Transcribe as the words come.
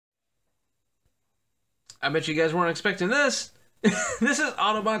I bet you guys weren't expecting this. This is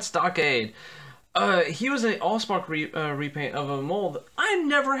Autobot Stockade. He was an Allspark repaint of a mold I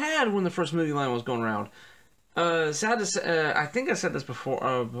never had when the first movie line was going around. Sad to say, I think I said this before.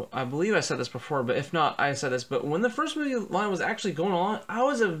 I believe I said this before, but if not, I said this. But when the first movie line was actually going on, I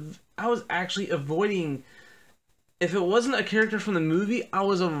was actually avoiding. If it wasn't a character from the movie, I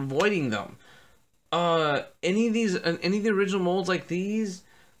was avoiding them. Any of the original molds like these,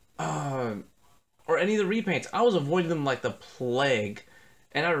 or any of the repaints, I was avoiding them like the plague.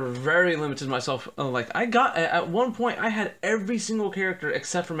 And I very limited myself. Like, I got, at one point, I had every single character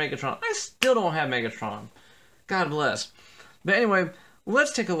except for Megatron. I still don't have Megatron. God bless. But anyway,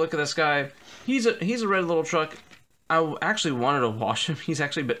 let's take a look at this guy. He's a red little truck. I actually wanted to wash him. He's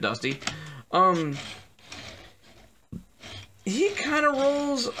actually a bit dusty. He kind of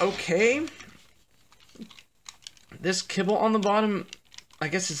rolls okay. This kibble on the bottom, I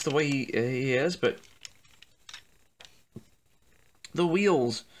guess it's the way he is, but the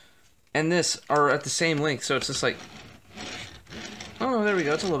wheels and this are at the same length, so it's just like, oh, there we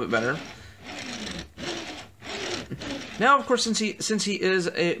go. It's a little bit better. Now, of course, since he is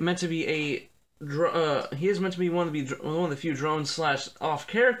meant to be he is meant to be one of the few drone / off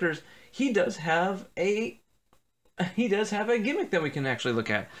characters. He does have a gimmick that we can actually look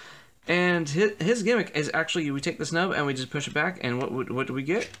at, and his gimmick is actually, we take this nub and we just push it back, and what do we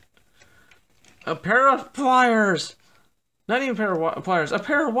get? A pair of pliers. Not even a pair of pliers, a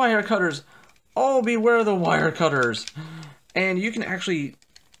pair of wire cutters. Oh, beware the wire cutters. And you can actually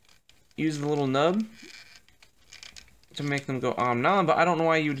use the little nub to make them go nom, but I don't know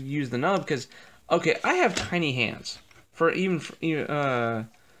why you'd use the nub, because, okay, I have tiny hands. You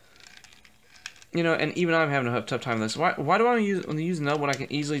know, and even I'm having a tough time with this. Why do I use the nub when I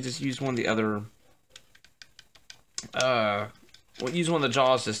can easily just use one of the other, use one of the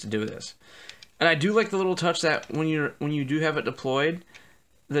jaws just to do this? And I do like the little touch that when you do have it deployed,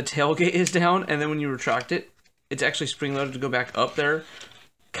 the tailgate is down, and then when you retract it, it's actually spring-loaded to go back up there,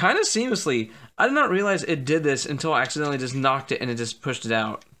 kind of seamlessly. I did not realize it did this until I accidentally just knocked it and it just pushed it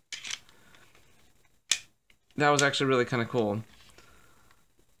out. That was actually really kind of cool.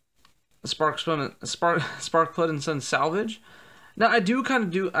 Spark Plug and Son salvage. Now I do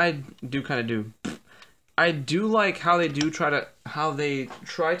like how they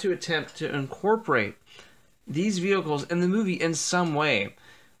try to attempt to incorporate these vehicles in the movie in some way,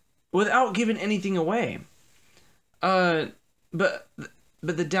 without giving anything away. But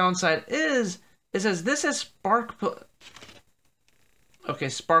the downside is, it says this is Spark Plug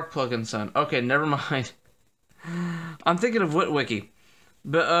and Son. Okay, never mind. I'm thinking of Witwiki.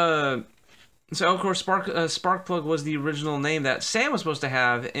 But, so of course Spark Plug was the original name that Sam was supposed to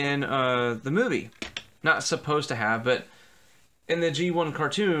have in the movie. Not supposed to have, but in the G1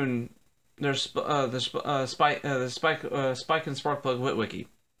 cartoon, there's Spike and Sparkplug Witwiki.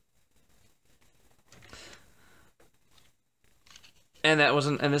 And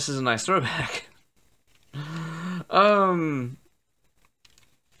this is a nice throwback. Anywho,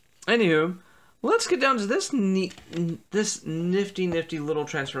 let's get down to this nifty little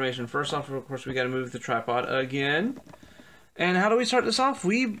transformation. First off, of course, we got to move the tripod again. And how do we start this off?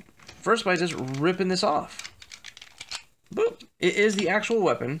 First by just ripping this off. Boop. It is the actual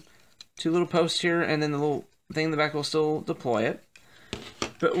weapon. Two little posts here, and then the little thing in the back will still deploy it.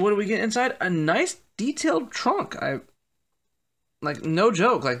 But what do we get inside? A nice detailed trunk. Like, no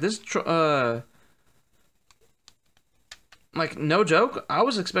joke. Like, this, like, no joke. I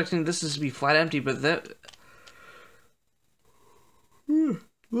was expecting this to be flat empty, but that,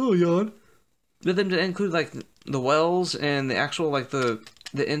 little yawn. But then to include, like, the wells and the actual, like, the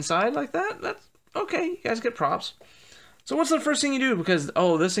inside like that, that's okay. You guys get props. So what's the first thing you do? Because,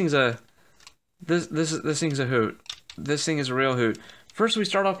 oh, this thing's a hoot. This thing is a real hoot. First, we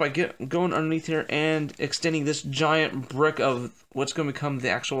start off by going underneath here and extending this giant brick of what's going to become the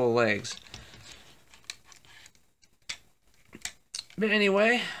actual legs. But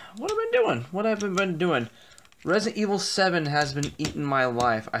anyway, what have I been doing? What have I been doing? Resident Evil 7 has been eating my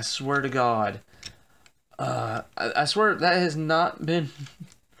life. I swear to God. I swear that has not been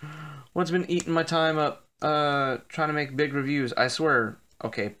what's been eating my time up, trying to make big reviews. I swear.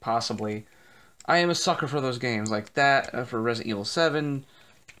 Okay, possibly. I am a sucker for those games like that, for Resident Evil 7,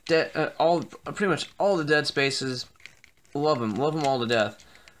 pretty much all the Dead Spaces. Love them all to death.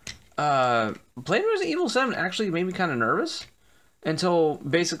 Playing Resident Evil 7 actually made me kind of nervous until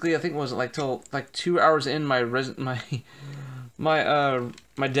basically I think it was till 2 hours in, my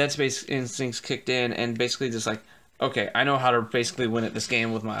Dead Space instincts kicked in, and basically just like, okay, I know how to basically win at this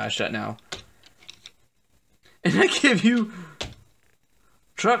game with my eyes shut now. And I give you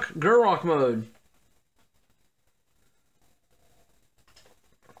Truck Gerwalk mode.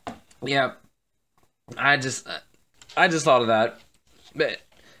 Yeah, I just thought of that. But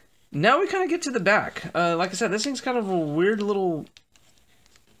now we kind of get to the back. Like I said, this thing's kind of a weird little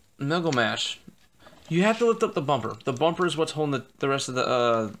Mego Mash. You have to lift up the bumper. The bumper is what's holding the rest of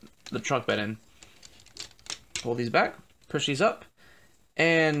the trunk bed in. Pull these back, push these up,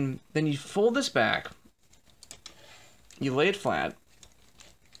 and then you fold this back. You lay it flat,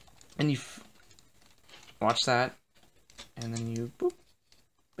 and you watch that, and then you boop,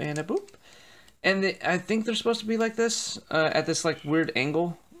 and a boop. And I think they're supposed to be like this, at this like weird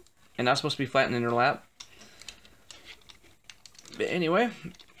angle, and not supposed to be flattened in your lap. But anyway,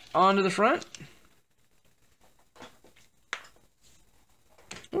 on to the front.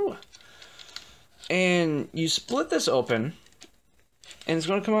 Ooh. And you split this open, and it's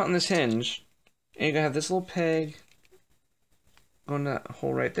going to come out in this hinge, and you're going to have this little peg going to that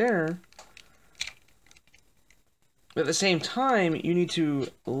hole right there. But at the same time, you need to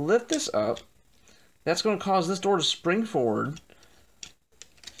lift this up. That's going to cause this door to spring forward.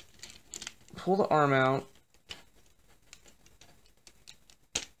 Pull the arm out.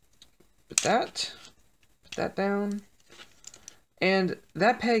 Put that down. And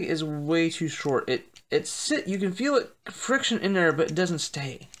that peg is way too short. You can feel it friction in there, but it doesn't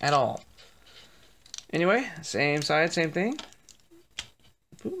stay at all. Anyway, same side, same thing.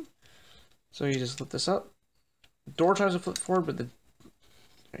 Boom. So you just lift this up. Door tries to flip forward, but there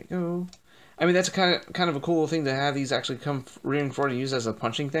you go. I mean, that's kind of a cool thing to have these actually come rearing forward and use as a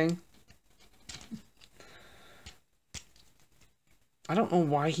punching thing. I don't know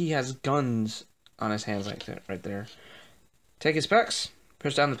why he has guns on his hands like that right there. Take his pecs,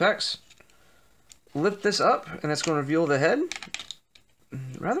 push down the pecs, lift this up, and that's going to reveal the head.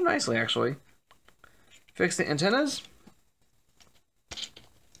 Rather nicely, actually. Fix the antennas.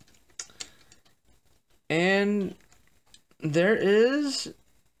 And there is,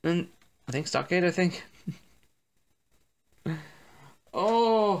 and I think Stockade, I think.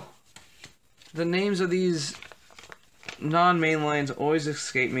 Oh, the names of these non-main lines always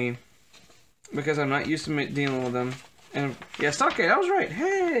escape me because I'm not used to dealing with them. And yeah, Stockade, I was right.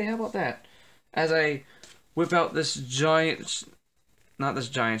 Hey, how about that? As I whip out this giant, not this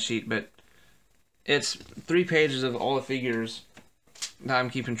giant sheet, but it's 3 pages of all the figures that I'm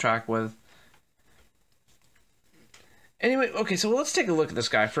keeping track with. Anyway, okay, so let's take a look at this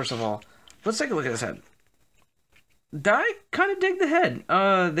guy, first of all. Let's take a look at his head. I kind of dig the head.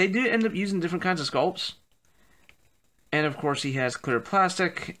 They do end up using different kinds of sculpts. And of course he has clear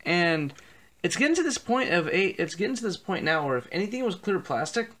plastic, and it's getting to this point now where if anything was clear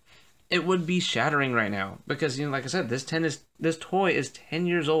plastic, it would be shattering right now. Because, you know, like I said, this toy is 10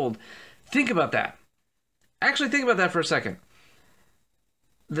 years old. Think about that. Actually, think about that for a second.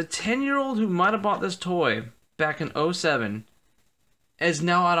 The 10-year-old who might have bought this toy back in 07 is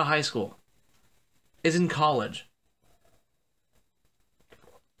now out of high school. Is in college.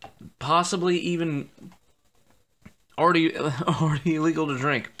 Possibly even already illegal to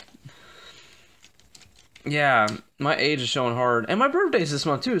drink. Yeah, my age is showing hard. And my birthday's this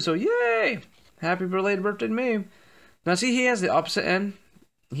month too, so yay! Happy belated birthday to me. Now see, he has the opposite end.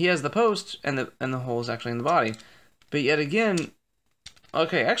 He has the post, and the hole is actually in the body. But yet again,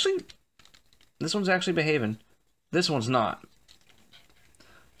 okay, actually, this one's actually behaving. This one's not.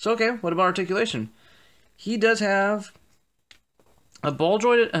 So okay, what about articulation? He does have a ball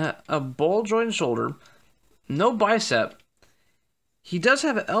jointed shoulder, no bicep. He does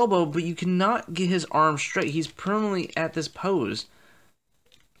have an elbow, but you cannot get his arm straight. He's permanently at this pose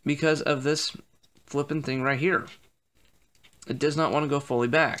because of this flipping thing right here. It does not want to go fully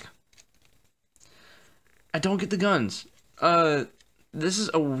back. I don't get the guns. This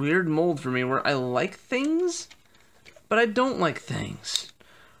is a weird mold for me where I like things, but I don't like things.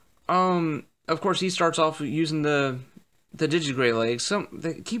 Of course, he starts off using the digigray legs.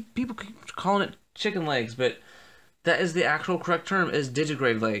 People keep calling it chicken legs, but that is the actual correct term, is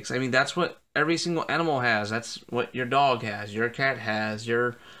digigray legs. I mean, that's what every single animal has. That's what your dog has, your cat has,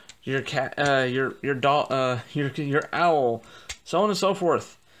 your cat, your dog, your owl, so on and so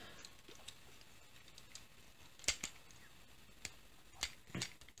forth.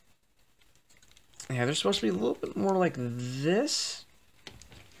 Yeah, they're supposed to be a little bit more like this.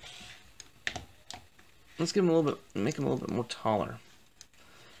 Let's give him a little bit, make him a little bit more taller.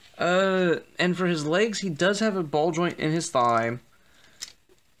 And for his legs, he does have a ball joint in his thigh.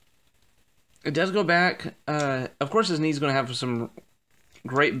 It does go back. Of course, his knee's going to have some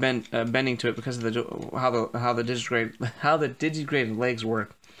great bending to it because of how the digigraded legs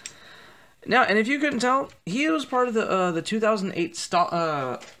work. Now, and if you couldn't tell, he was part of the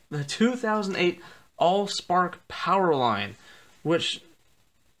 2008 All Spark Power line, which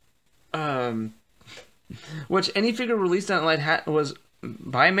um, which any figure released on Light was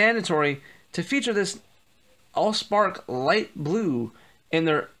by mandatory to feature this Allspark light blue in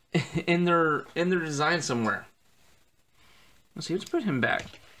their design somewhere. Let's see. Let's put him back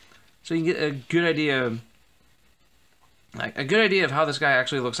so you can get a good idea. Like a good idea of how this guy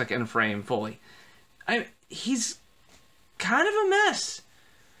actually looks like in frame fully. He's kind of a mess.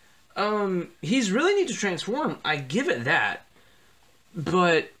 He's really neat to transform. I give it that,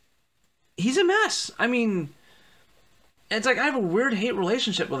 but he's a mess. I mean, it's like I have a weird hate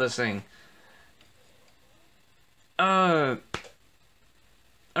relationship with this thing. I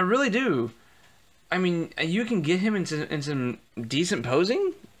really do. I mean, you can get him into some decent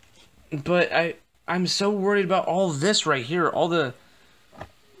posing, but I'm so worried about all this right here.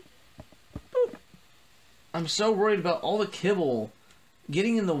 I'm so worried about all the kibble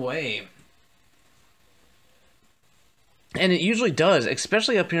getting in the way. And it usually does,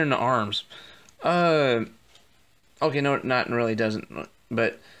 especially up here in the arms. Okay, no, it really doesn't.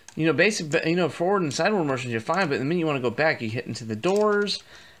 But, forward and sideward motions, you're fine. But the minute you want to go back, you hit into the doors.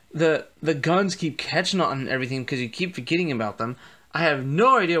 The guns keep catching on everything because you keep forgetting about them. I have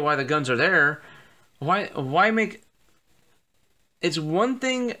no idea why the guns are there. Why make... It's one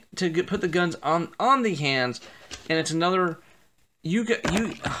thing to put the guns on the hands, and it's another...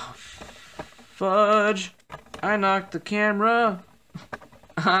 Oh, fudge. I knocked the camera.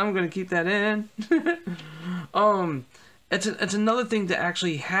 I'm gonna keep that in. It's another thing to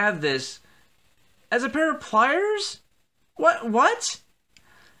actually have this as a pair of pliers. What?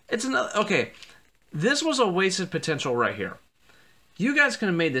 It's another. Okay, this was a wasted potential right here. You guys could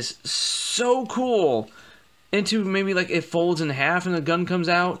have made this so cool into maybe like it folds in half and the gun comes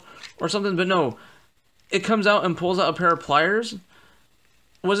out or something, but no, it comes out and pulls out a pair of pliers.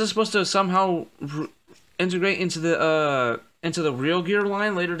 Was it supposed to somehow integrate into the real gear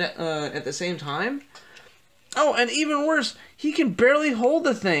line later at the same time? Oh, and even worse, he can barely hold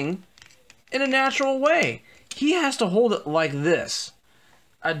the thing in a natural way. He has to hold it like this.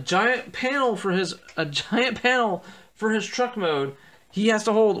 A giant panel for his truck mode. He has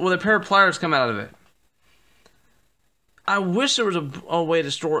to hold with a pair of pliers come out of it. I wish there was a way to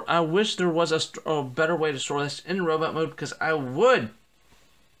store. I wish there was a better way to store this in robot mode because I would.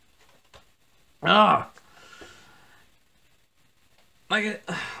 Like I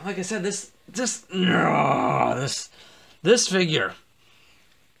said, this figure.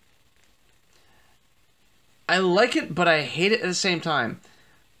 I like it, but I hate it at the same time.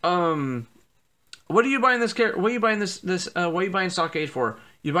 What are you buying this character? What are you buying what are you buying Stockade for?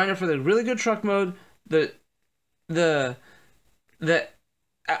 You buying it for the really good truck mode, the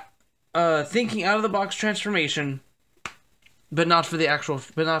thinking out of the box transformation, but not for the actual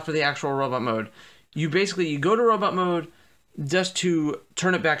robot mode. You go to robot mode just to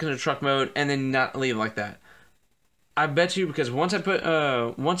turn it back into truck mode and then not leave like that. I bet you, because once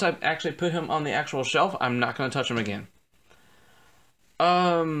I actually put him on the actual shelf, I'm not going to touch him again.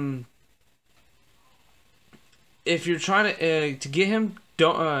 If you're trying to get him,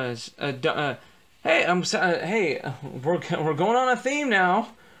 don't. Hey, we're going on a theme now.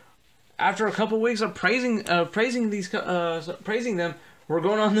 After a couple weeks of praising them, we're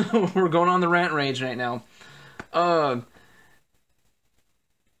going on the rant rage right now.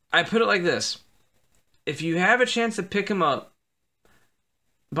 I put it like this: if you have a chance to pick him up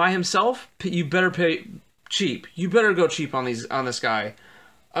by himself, you better pay cheap. You better go cheap on this guy.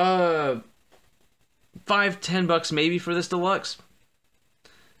 $5-10 maybe for this deluxe.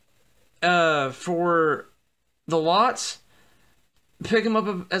 For the lots, pick him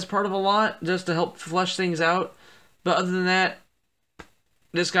up as part of a lot just to help flesh things out. But other than that,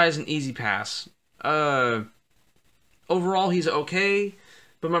 this guy's an easy pass. Overall, he's okay.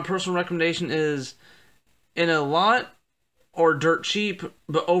 But my personal recommendation is in a lot or dirt cheap.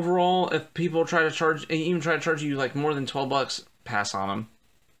 But overall, if people try to charge you like more than $12, pass on them.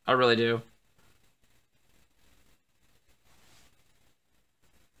 I really do.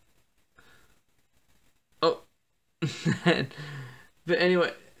 Oh. But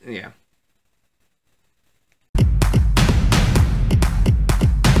anyway, yeah.